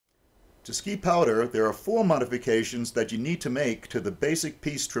To ski powder, there are 4 modifications that you need to make to the basic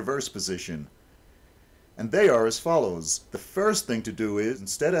piste traverse position. And they are as follows. The first thing to do is,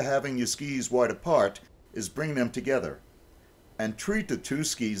 instead of having your skis wide apart, is bring them together. And treat the 2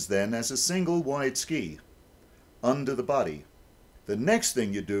 skis then as a single wide ski, under the body. The next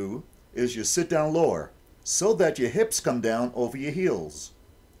thing you do is you sit down lower, so that your hips come down over your heels.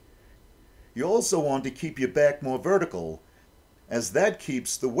 You also want to keep your back more vertical, as that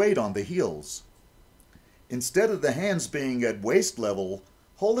keeps the weight on the heels. Instead of the hands being at waist level,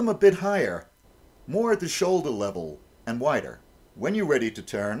 hold them a bit higher, more at the shoulder level and wider. When you're ready to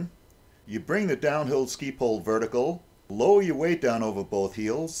turn, you bring the downhill ski pole vertical, lower your weight down over both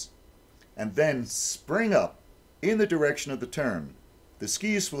heels, and then spring up in the direction of the turn. The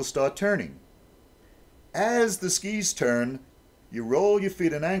skis will start turning. As the skis turn, you roll your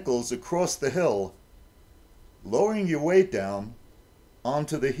feet and ankles across the hill, lowering your weight down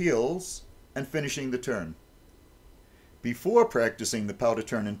onto the heels and finishing the turn. Before practicing the powder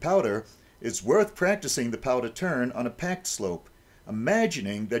turn in powder, it's worth practicing the powder turn on a packed slope,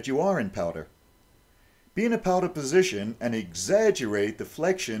 imagining that you are in powder. Be in a powder position and exaggerate the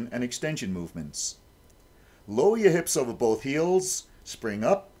flexion and extension movements. Lower your hips over both heels, spring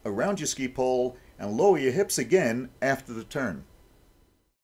up around your ski pole, and lower your hips again after the turn.